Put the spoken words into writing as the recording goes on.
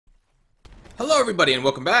Hello everybody and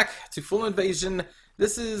welcome back to Full Invasion.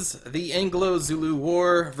 This is the Anglo-Zulu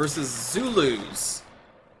War versus Zulus.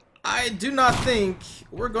 I do not think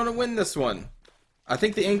we're going to win this one. I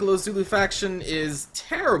think the Anglo-Zulu faction is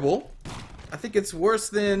terrible. I think it's worse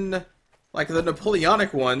than like the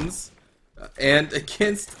Napoleonic ones. And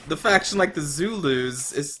against the faction like the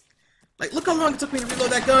Zulus, it's like, look how long it took me to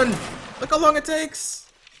reload that gun. Look how long it takes.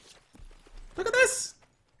 Look at this.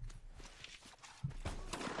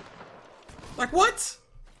 Like, what?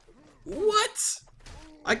 What?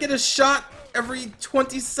 I get a shot every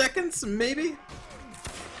 20 seconds, maybe?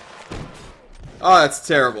 Oh, that's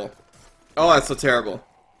terrible. Oh, that's so terrible.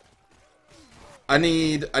 I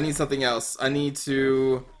need something else. I need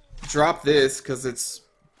to drop this because it's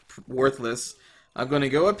worthless. I'm going to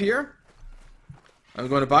go up here. I'm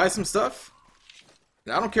going to buy some stuff.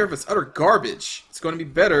 And I don't care if it's utter garbage. It's going to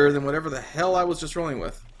be better than whatever the hell I was just rolling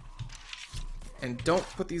with. And don't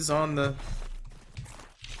put these on the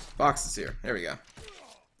boxes here. There we go.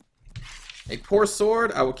 A poor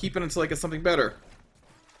sword. I will keep it until I get something better.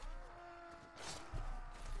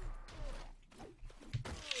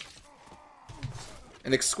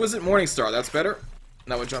 An exquisite morning star. That's better.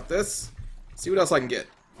 Now we'll drop this. See what else I can get.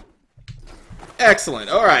 Excellent.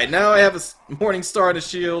 Alright, now I have a morning star and a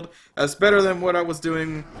shield. That's better than what I was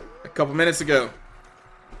doing a couple minutes ago.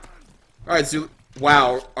 Alright, Zulu.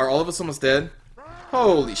 Wow, are all of us almost dead?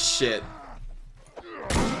 Holy shit.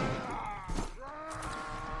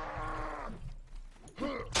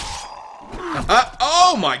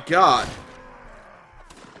 Oh my god.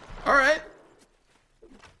 Alright.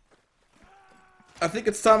 I think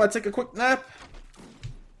it's time I take a quick nap.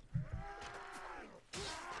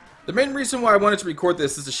 The main reason why I wanted to record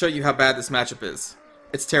this is to show you how bad this matchup is.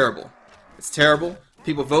 It's terrible. It's terrible.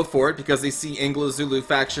 People vote for it because they see Anglo-Zulu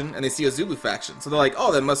faction and they see a Zulu faction. So they're like,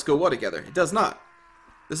 oh, that must go well together. It does not.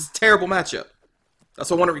 This is a terrible matchup.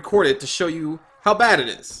 That's why I want to record it to show you how bad it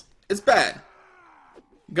is. It's bad.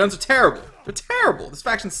 Guns are terrible. They're terrible. This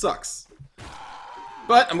faction sucks.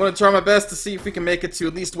 But I'm going to try my best to see if we can make it to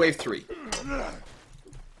at least wave 3.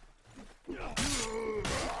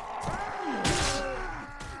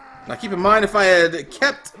 Now keep in mind, if I had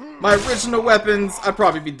kept my original weapons, I'd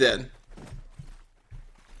probably be dead.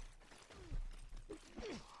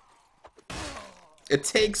 It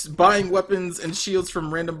takes buying weapons and shields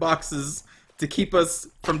from random boxes to keep us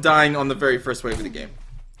from dying on the very first wave of the game.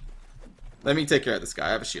 Let me take care of this guy.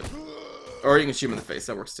 I have a shield. Or you can shoot him in the face.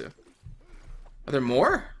 That works too. Are there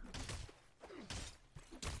more?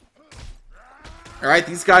 Alright,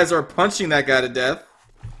 these guys are punching that guy to death.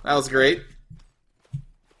 That was great.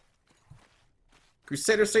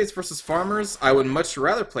 Crusader states versus farmers. I would much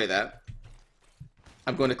rather play that.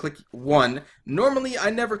 I'm going to click 1. Normally, I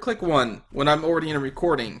never click 1 when I'm already in a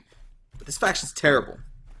recording. But this faction's terrible.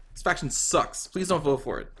 This faction sucks. Please don't vote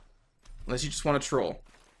for it. Unless you just want to troll.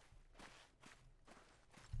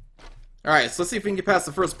 Alright, so let's see if we can get past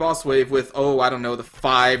the first boss wave with, oh, I don't know, the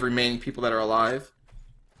 5 remaining people that are alive.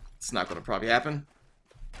 It's not going to probably happen.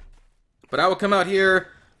 But I will come out here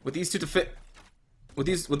with these two defend... With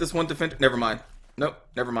this one defender... Never mind. Nope,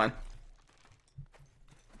 never mind.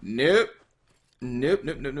 Nope. Nope,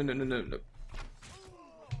 nope, nope, nope, nope, nope, nope.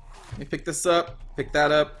 Let me pick this up. Pick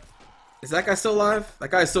that up. Is that guy still alive?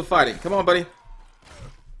 That guy is still fighting. Come on, buddy.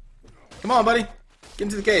 Come on, buddy. Get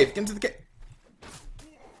into the cave. Get into the cave.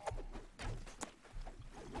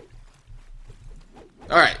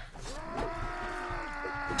 Alright.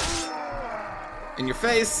 In your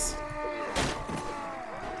face.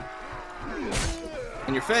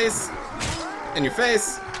 In your face. In your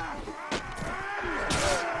face.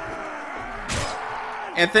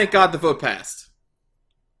 And thank God the vote passed.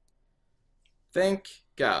 Thank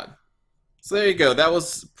God. So there you go. That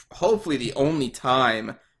was hopefully the only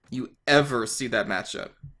time you ever see that matchup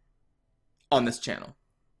on this channel.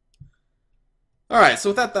 Alright, so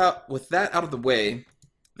with that out of the way,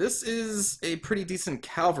 this is a pretty decent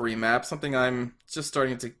cavalry map, something I'm just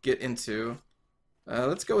starting to get into.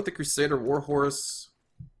 Let's go with the Crusader Warhorse.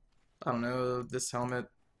 I don't know, this helmet,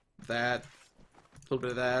 that, a little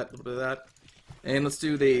bit of that, a little bit of that. And let's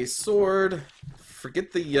do the sword.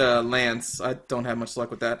 Forget the lance, I don't have much luck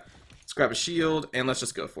with that. Let's grab a shield, and let's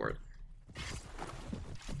just go for it.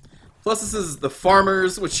 Plus this is the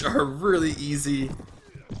farmers, which are really easy.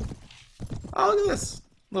 Oh, look at this.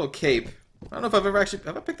 Little cape. I don't know if I've ever actually...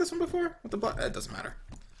 Have I picked this one before? With the black... It doesn't matter.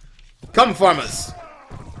 Come, farmers!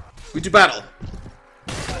 We do battle!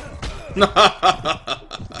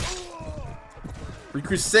 We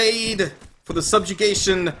crusade for the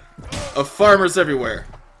subjugation of farmers everywhere.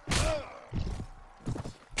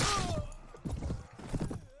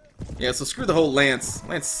 Yeah, so screw the whole lance.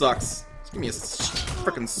 Lance sucks. Give me a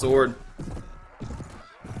frickin' sword.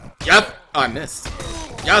 Yep! Oh, I missed.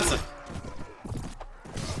 Yatsa!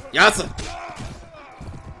 Yatsa!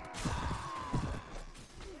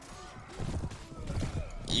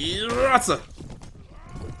 Yatsa!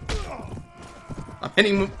 I'm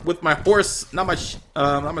hitting with my horse, not my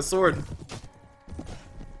sword.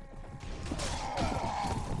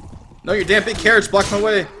 No, your damn big carriage blocked my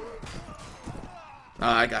way.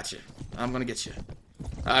 I got you. I'm gonna get you.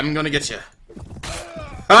 I'm gonna get you.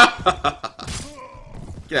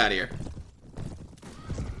 Get out of here.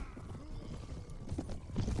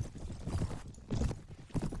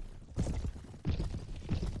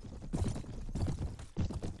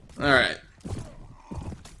 Alright.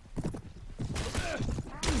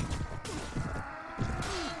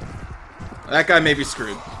 That guy may be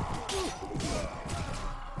screwed.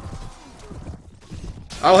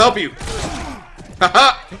 I'll help you.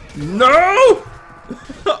 Haha! No!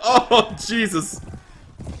 Oh, Jesus.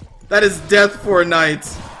 That is death for a knight.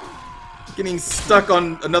 Getting stuck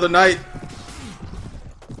on another knight.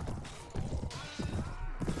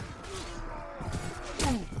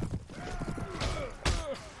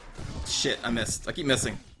 Shit, I missed. I keep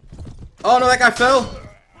missing. Oh no, that guy fell.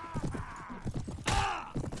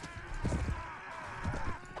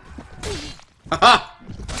 Haha!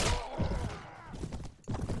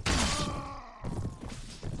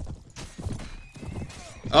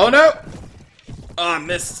 Oh no! Oh, I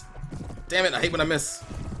missed. Damn it, I hate when I miss.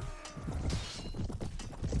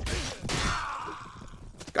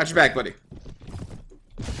 Got your back, buddy.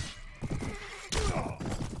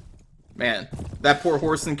 Man, that poor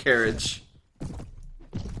horse and carriage.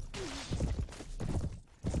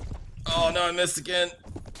 Oh no, I missed again.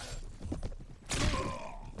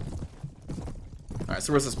 Alright,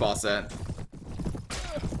 so where's this boss at?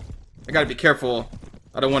 I gotta be careful.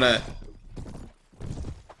 I don't wanna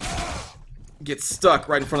get stuck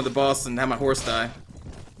right in front of the boss and have my horse die.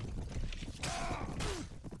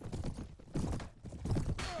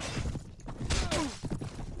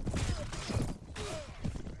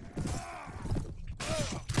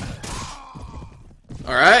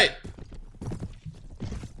 Alright.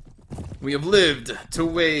 We have lived to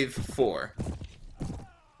wave 4.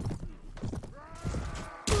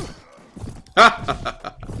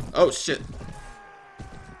 Oh shit.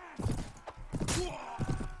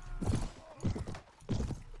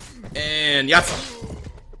 And yatsa.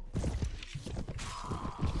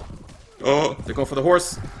 Oh, they're going for the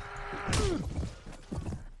horse.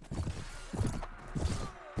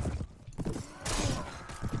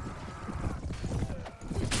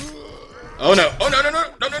 Oh no! Oh no! No! No!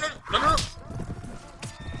 No! No! No! No! No!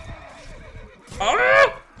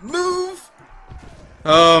 Ah! Move!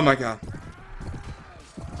 Oh my god.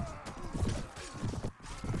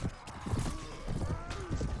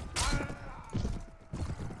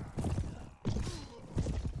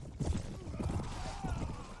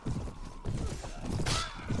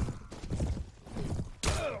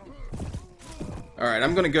 Alright,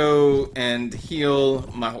 I'm gonna go and heal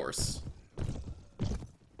my horse.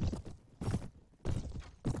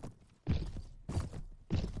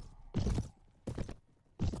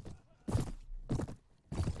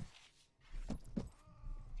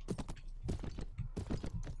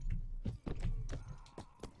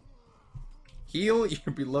 Heal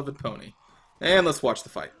your beloved pony. And let's watch the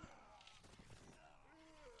fight.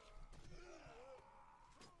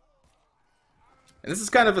 And this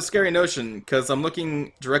is kind of a scary notion, because I'm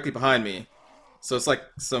looking directly behind me. So it's like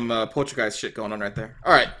some poltergeist shit going on right there.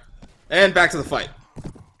 Alright, and back to the fight.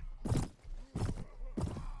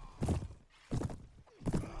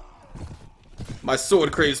 My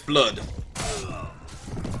sword craves blood.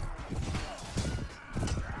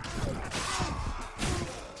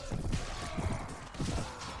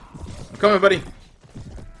 I'm coming, buddy.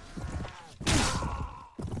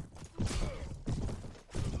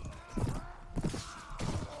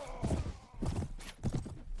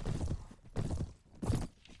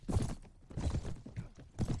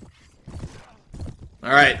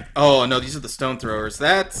 Alright. Oh, no, these are the stone throwers.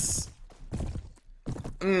 That's...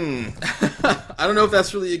 I don't know if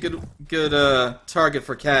that's really a good target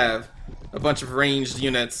for Cav. A bunch of ranged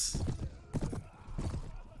units.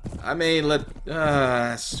 I may let...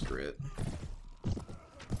 screw it.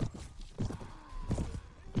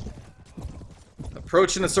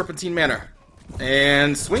 Approach in a serpentine manner.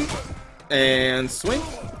 And swing. And swing.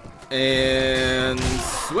 And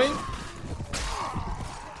swing.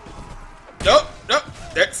 Nope. Nope.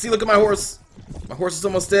 There, see, look at my horse. My horse is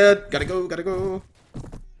almost dead. Gotta go, gotta go.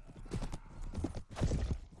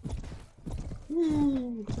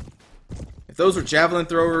 Woo. If those were javelin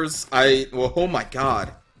throwers, well, oh my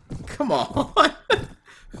god. Come on.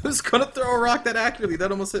 Who's gonna throw a rock that accurately?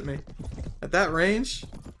 That almost hit me. At that range?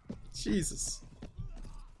 Jesus.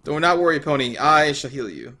 Do not worry, Pony. I shall heal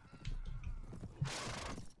you.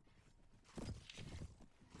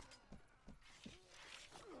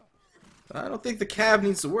 I don't think the cab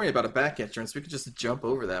needs to worry about a back entrance. We could just jump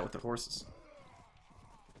over that with the horses.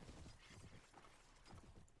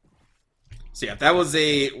 So yeah, that was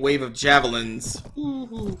a wave of javelins.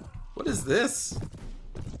 Ooh, what is this?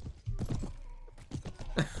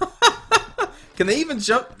 Can they even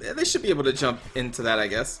jump? They should be able to jump into that, I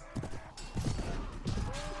guess.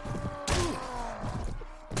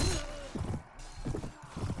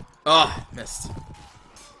 Oh, missed.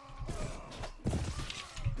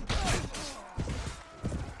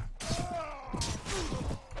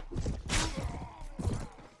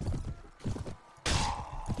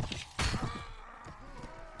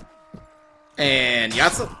 And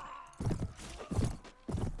Yatsa.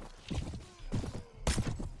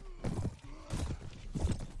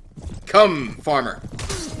 Come, farmer.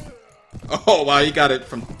 Oh, wow, you got it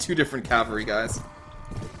from 2 different cavalry guys.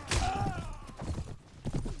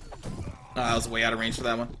 I was way out of range for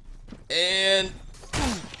that one. And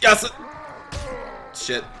Yatsa.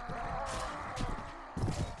 Shit.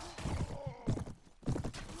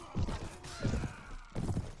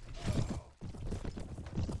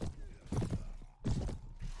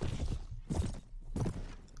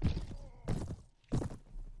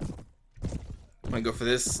 I'm gonna go for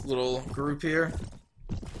this little group here.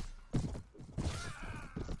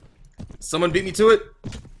 Someone beat me to it.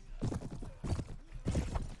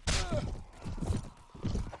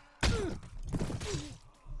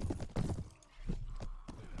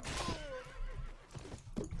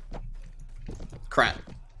 Crap.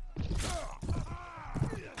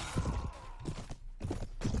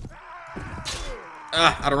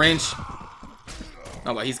 Ah, out of range.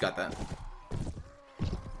 Oh, well, he's got that.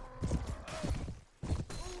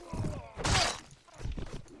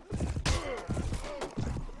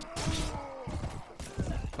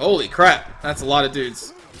 Holy crap, that's a lot of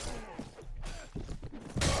dudes.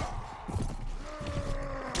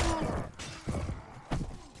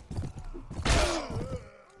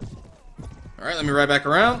 Alright, let me ride back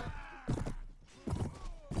around.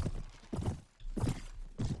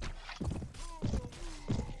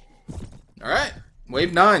 Alright,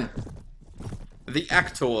 wave 9. The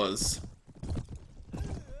actors.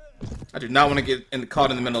 I do not want to get caught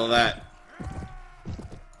in the middle of that.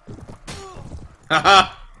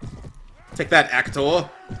 Haha! Take that, actor.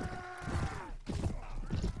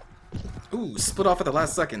 Ooh, split off at the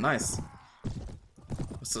last second. Nice.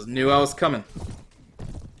 This is knew I was coming.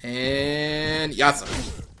 And Yatsa.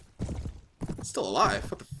 Still alive.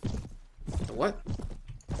 What the what?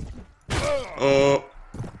 Oh.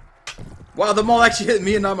 Wow, the maul actually hit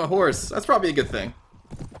me and not my horse. That's probably a good thing.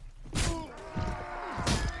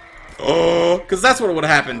 Oh, because that's what would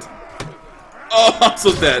have happened. Oh, I'm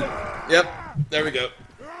so dead. Yep, there we go.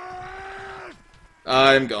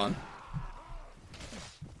 I'm gone.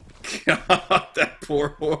 God, that poor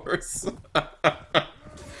horse.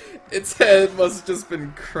 Its head must have just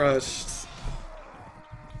been crushed.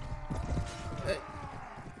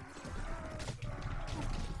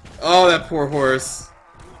 Oh, that poor horse.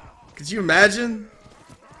 Could you imagine?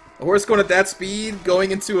 A horse going at that speed,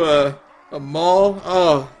 going into a maul?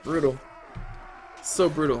 Oh, brutal. So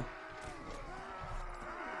brutal.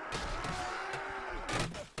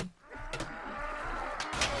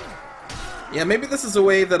 Yeah, maybe this is a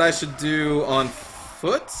wave that I should do on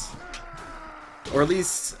foot? Or at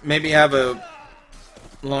least maybe have a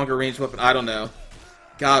longer range weapon. I don't know.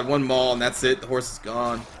 God, one maul and that's it. The horse is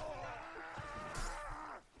gone.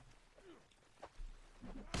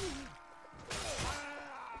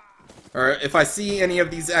 Or if I see any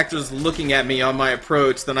of these actors looking at me on my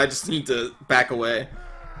approach, then I just need to back away.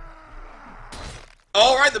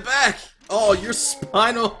 Oh, right in the back! Oh, your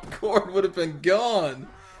spinal cord would have been gone.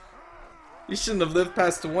 You shouldn't have lived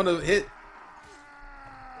past the one hit.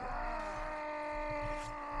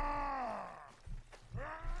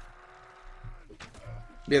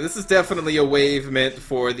 Yeah, this is definitely a wave meant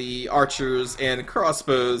for the archers and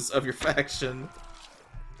crossbows of your faction.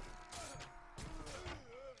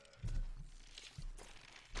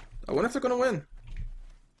 I wonder if they're gonna win.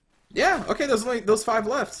 Yeah, okay, there's only those 5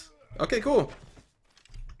 left. Okay, cool.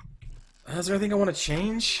 Is there anything I want to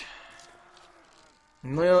change?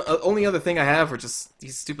 The only other thing I have are just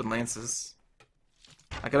these stupid lances.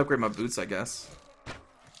 I could upgrade my boots, I guess.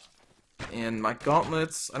 And my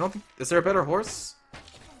gauntlets. I don't think... Is there a better horse?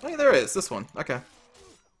 Oh, yeah, there is. This one. Okay.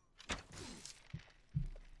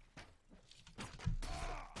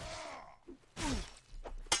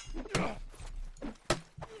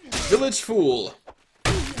 Village Fool,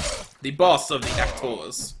 the boss of the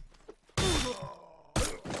actors.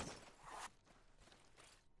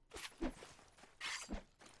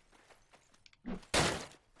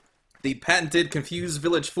 The patented confuse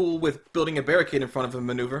Village Fool with building a barricade in front of him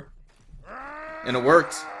maneuver. And it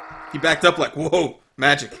worked. He backed up like, whoa,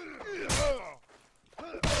 magic.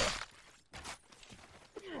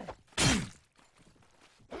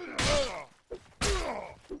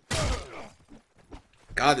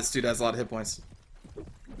 God, this dude has a lot of hit points.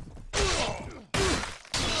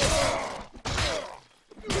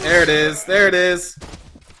 There it is. There it is.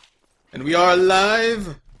 And we are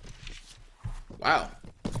alive. Wow.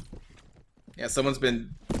 Yeah, someone's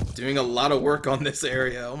been doing a lot of work on this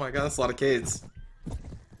area. Oh my god, that's a lot of Cades.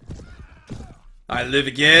 I live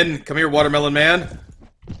again. Come here, watermelon man.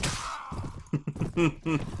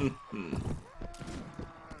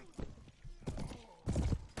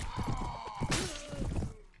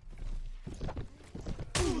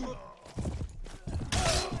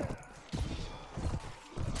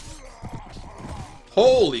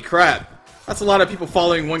 Holy crap. That's a lot of people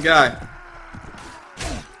following one guy.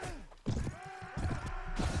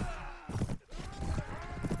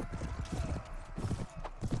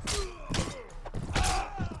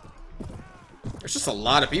 There's just a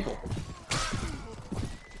lot of people.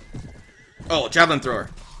 Oh, javelin thrower.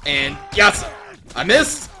 And yassa. I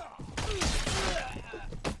missed.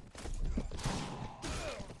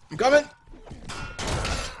 I'm coming.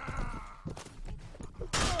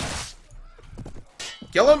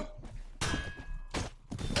 Kill him.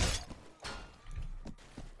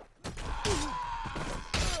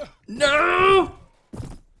 No!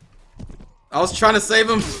 I was trying to save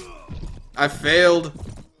him. I failed.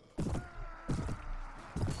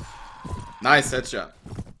 Nice headshot.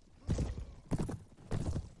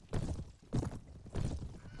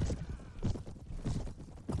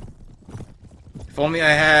 If only I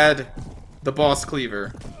had the boss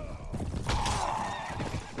cleaver.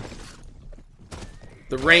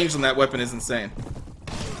 The range on that weapon is insane.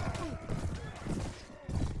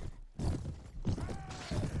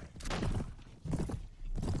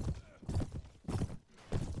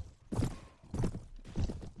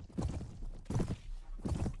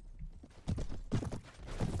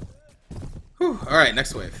 Whew. Alright,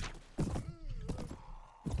 next wave.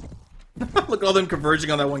 Look at all them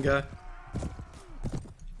converging on that one guy.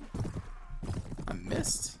 I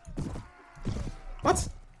missed. What?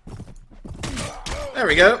 There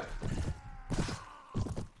we go.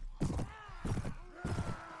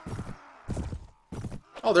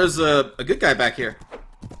 Oh, there's a good guy back here.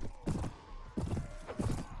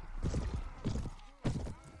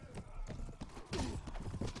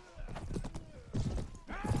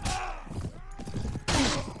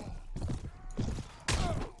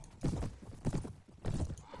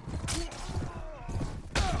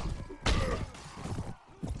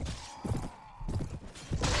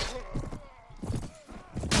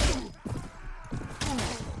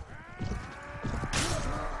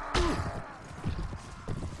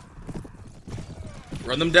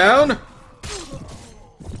 Run them down.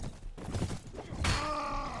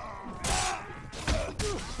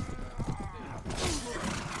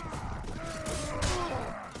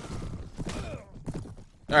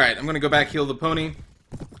 Alright, I'm gonna go back heal the pony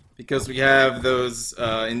because we have those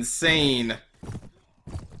insane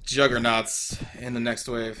juggernauts in the next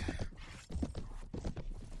wave.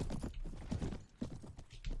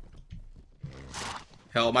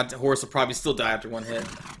 Hell, my horse will probably still die after one hit.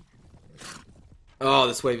 Oh,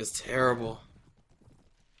 this wave is terrible.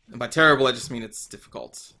 And by terrible, I just mean it's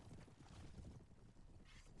difficult.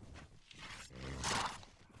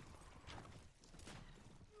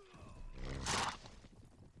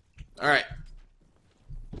 Alright.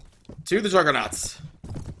 To the Juggernauts.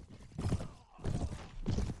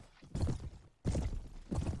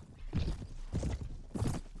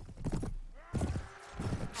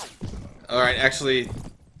 Alright, actually...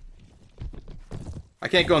 I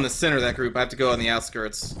can't go in the center of that group, I have to go on the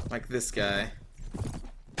outskirts, like this guy.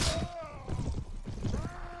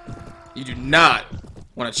 You do not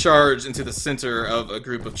want to charge into the center of a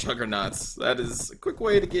group of juggernauts. That is a quick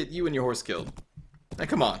way to get you and your horse killed. Now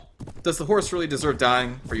come on, does the horse really deserve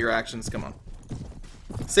dying for your actions? Come on.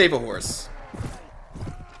 Save a horse.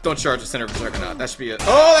 Don't charge the center of a juggernaut. That should be a...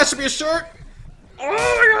 Oh, that should be a short! Oh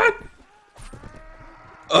my god!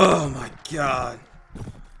 Oh my god.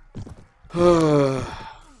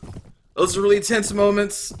 Those are really tense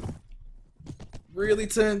moments. Really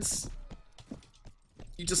tense.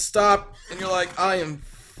 You just stop and you're like, I am...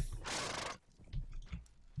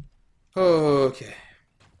 Okay.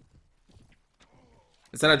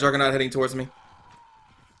 Is that a juggernaut heading towards me?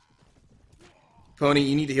 Pony,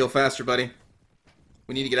 you need to heal faster, buddy.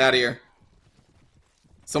 We need to get out of here.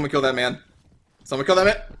 Someone kill that man. Someone kill that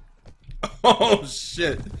man. Oh,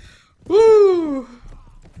 shit. Woo!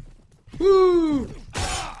 Woo!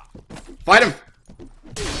 Fight him!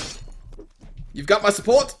 You've got my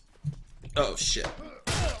support? Oh, shit.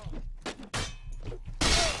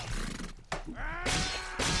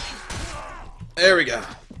 There we go.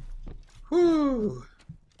 Woo!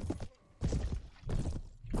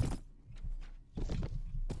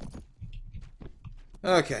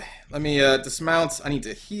 Okay, let me dismount. I need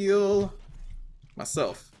to heal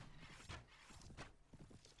myself.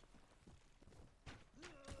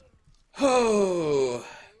 Oh.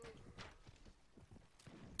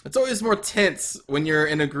 It's always more tense when you're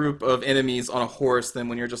in a group of enemies on a horse than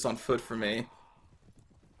when you're just on foot for me.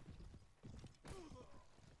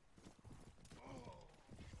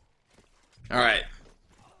 Alright.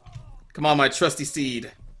 Come on, my trusty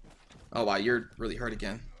steed. Oh wow, you're really hurt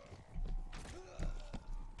again.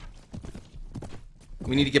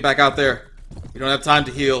 We need to get back out there. We don't have time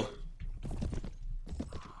to heal.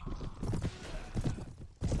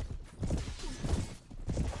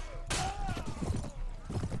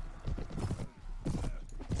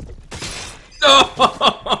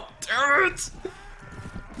 Oh, damn it!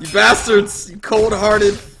 You bastards! You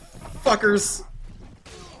cold-hearted fuckers!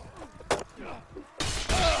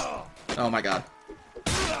 Oh my god.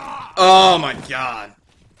 Oh my god.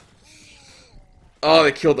 Oh,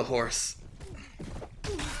 they killed the horse.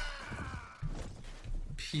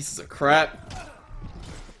 Pieces of crap.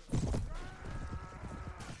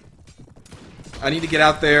 I need to get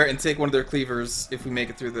out there and take one of their cleavers if we make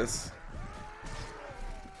it through this.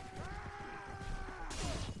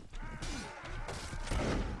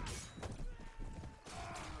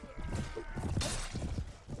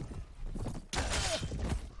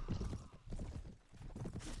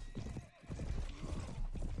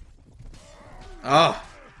 Ah,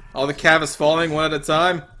 all the cav is falling one at a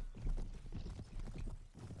time.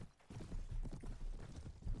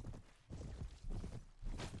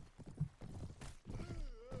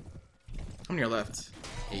 How many are left?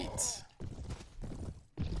 8.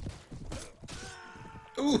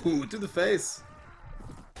 Ooh, to the face.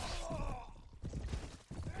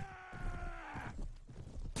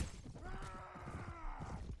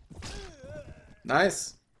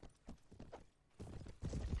 Nice.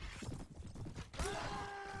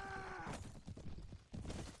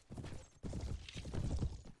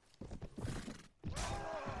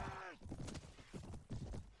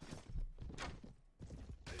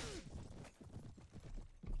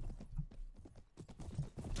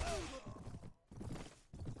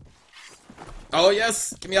 Oh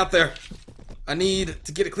yes, get me out there. I need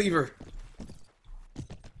to get a cleaver.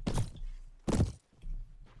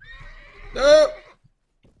 No!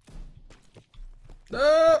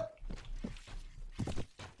 No!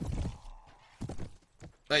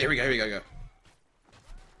 Oh, here we go, go.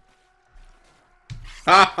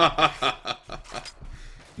 Ha ha ha ha ha.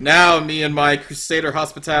 Now me and my Crusader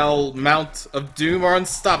Hospital Mount of Doom are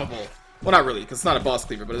unstoppable. Well, not really, because it's not a boss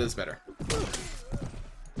cleaver, but it is better.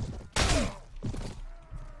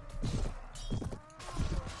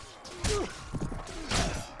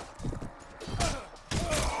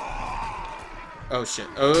 Oh shit,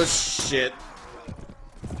 oh shit.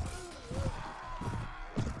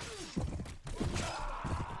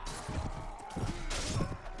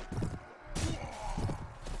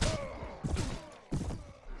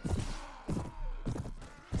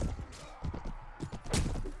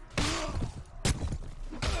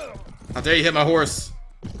 How dare you hit my horse?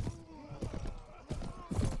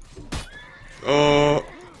 Oh,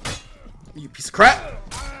 you piece of crap.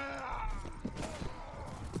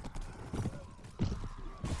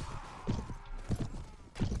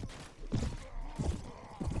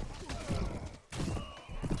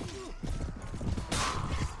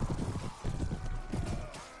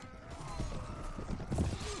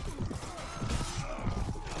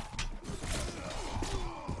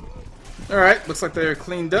 Alright, looks like they're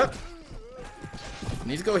cleaned up.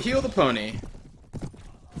 Need to go heal the pony.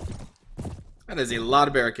 That is a lot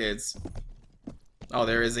of barricades. Oh,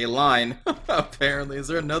 there is a line. Apparently. Is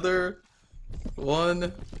there another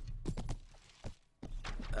one?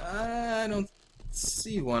 I don't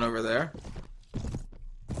see one over there.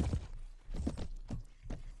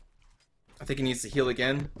 I think he needs to heal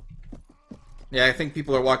again. Yeah, I think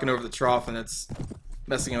people are walking over the trough and it's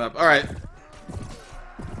messing him up. Alright.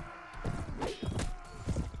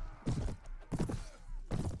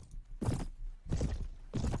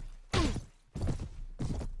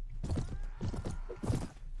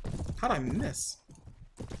 How'd I miss?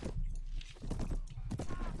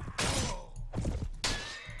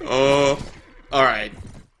 Oh, alright.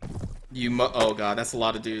 Oh god, that's a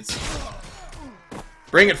lot of dudes.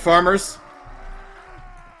 Bring it, farmers.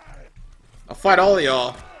 I'll fight all of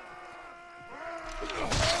y'all.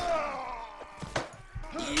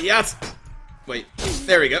 Yes! Wait,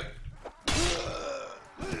 there we go.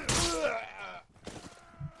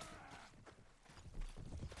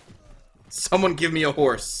 Someone give me a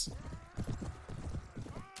horse.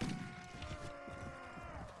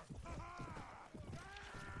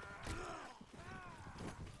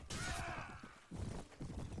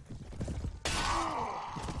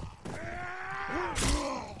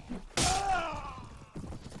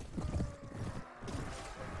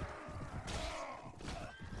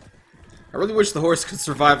 I really wish the horse could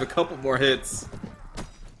survive a couple more hits.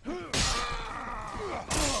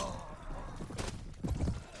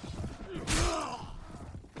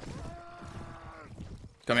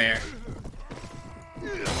 Come here.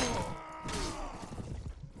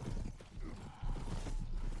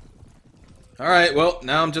 Alright, well,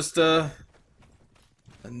 now I'm just a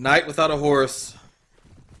knight without a horse.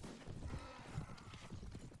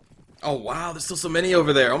 Oh wow, there's still so many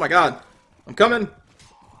over there. Oh my god. I'm coming.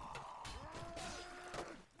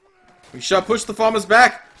 We shall push the farmers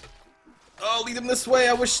back. Oh, lead them this way.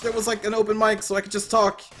 I wish there was like an open mic so I could just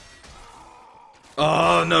talk.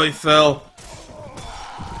 Oh no, he fell.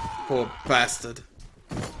 Poor bastard.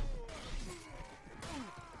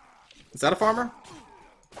 Is that a farmer?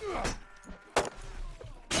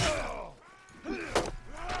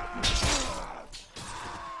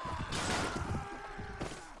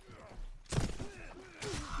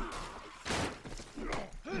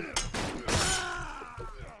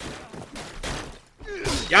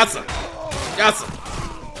 Yatsa! Yatsa!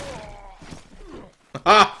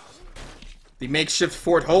 Ha! The makeshift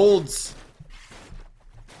fort holds.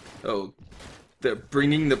 Oh, they're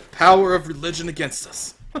bringing the power of religion against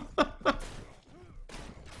us.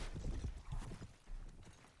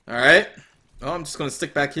 Alright. Well, I'm just gonna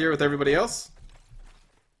stick back here with everybody else.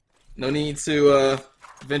 No need to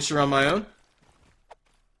venture on my own.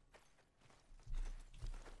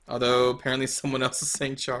 Although, apparently someone else is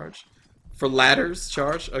saying charge. For ladders,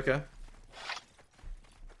 charge? Okay.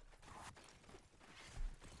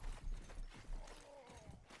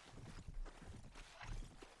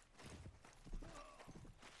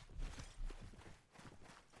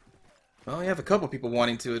 Well, we have a couple people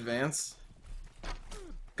wanting to advance.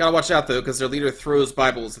 Gotta watch out, though, because their leader throws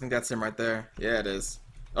Bibles. I think that's him right there. Yeah, it is.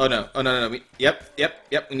 Oh, no. Oh, no, no, no.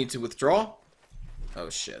 Yep. We need to withdraw. Oh,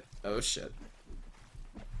 shit. Oh, shit.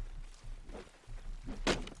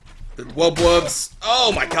 The wubwubs.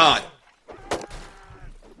 Oh my god.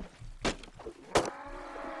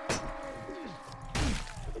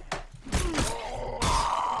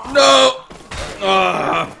 No!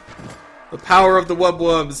 The power of the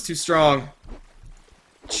wubwub is too strong.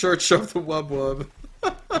 Church of the wubwub.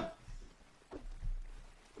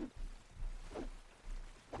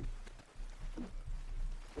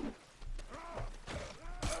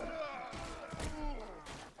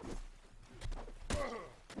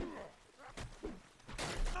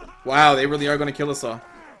 Wow, they really are going to kill us all.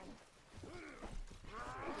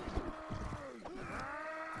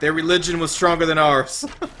 Their religion was stronger than ours.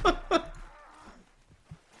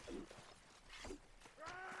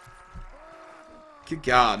 Good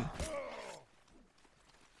God.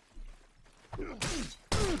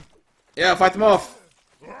 Yeah, fight them off.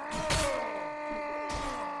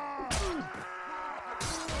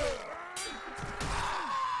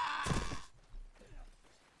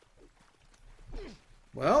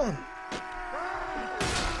 Well,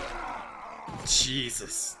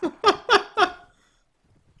 Jesus.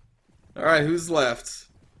 Alright, who's left?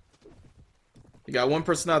 We got one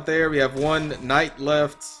person out there. We have one knight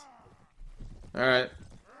left. Alright.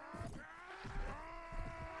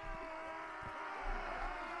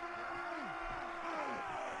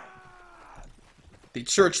 The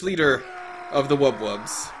church leader of the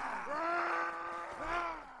Wubwubs.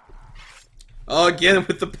 Oh, again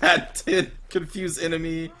with the patented confuse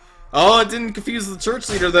enemy. Oh, it didn't confuse the church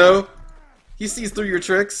leader, though. He sees through your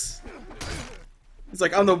tricks. He's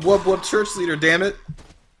like, I'm the Wubwub church leader, damn it.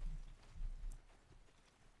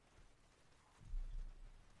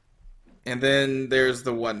 And then there's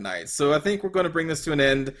the one knight. So I think we're going to bring this to an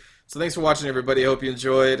end. So thanks for watching, everybody. I hope you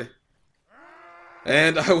enjoyed.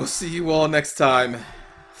 And I will see you all next time.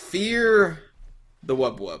 Fear the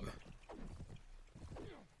Wubwub.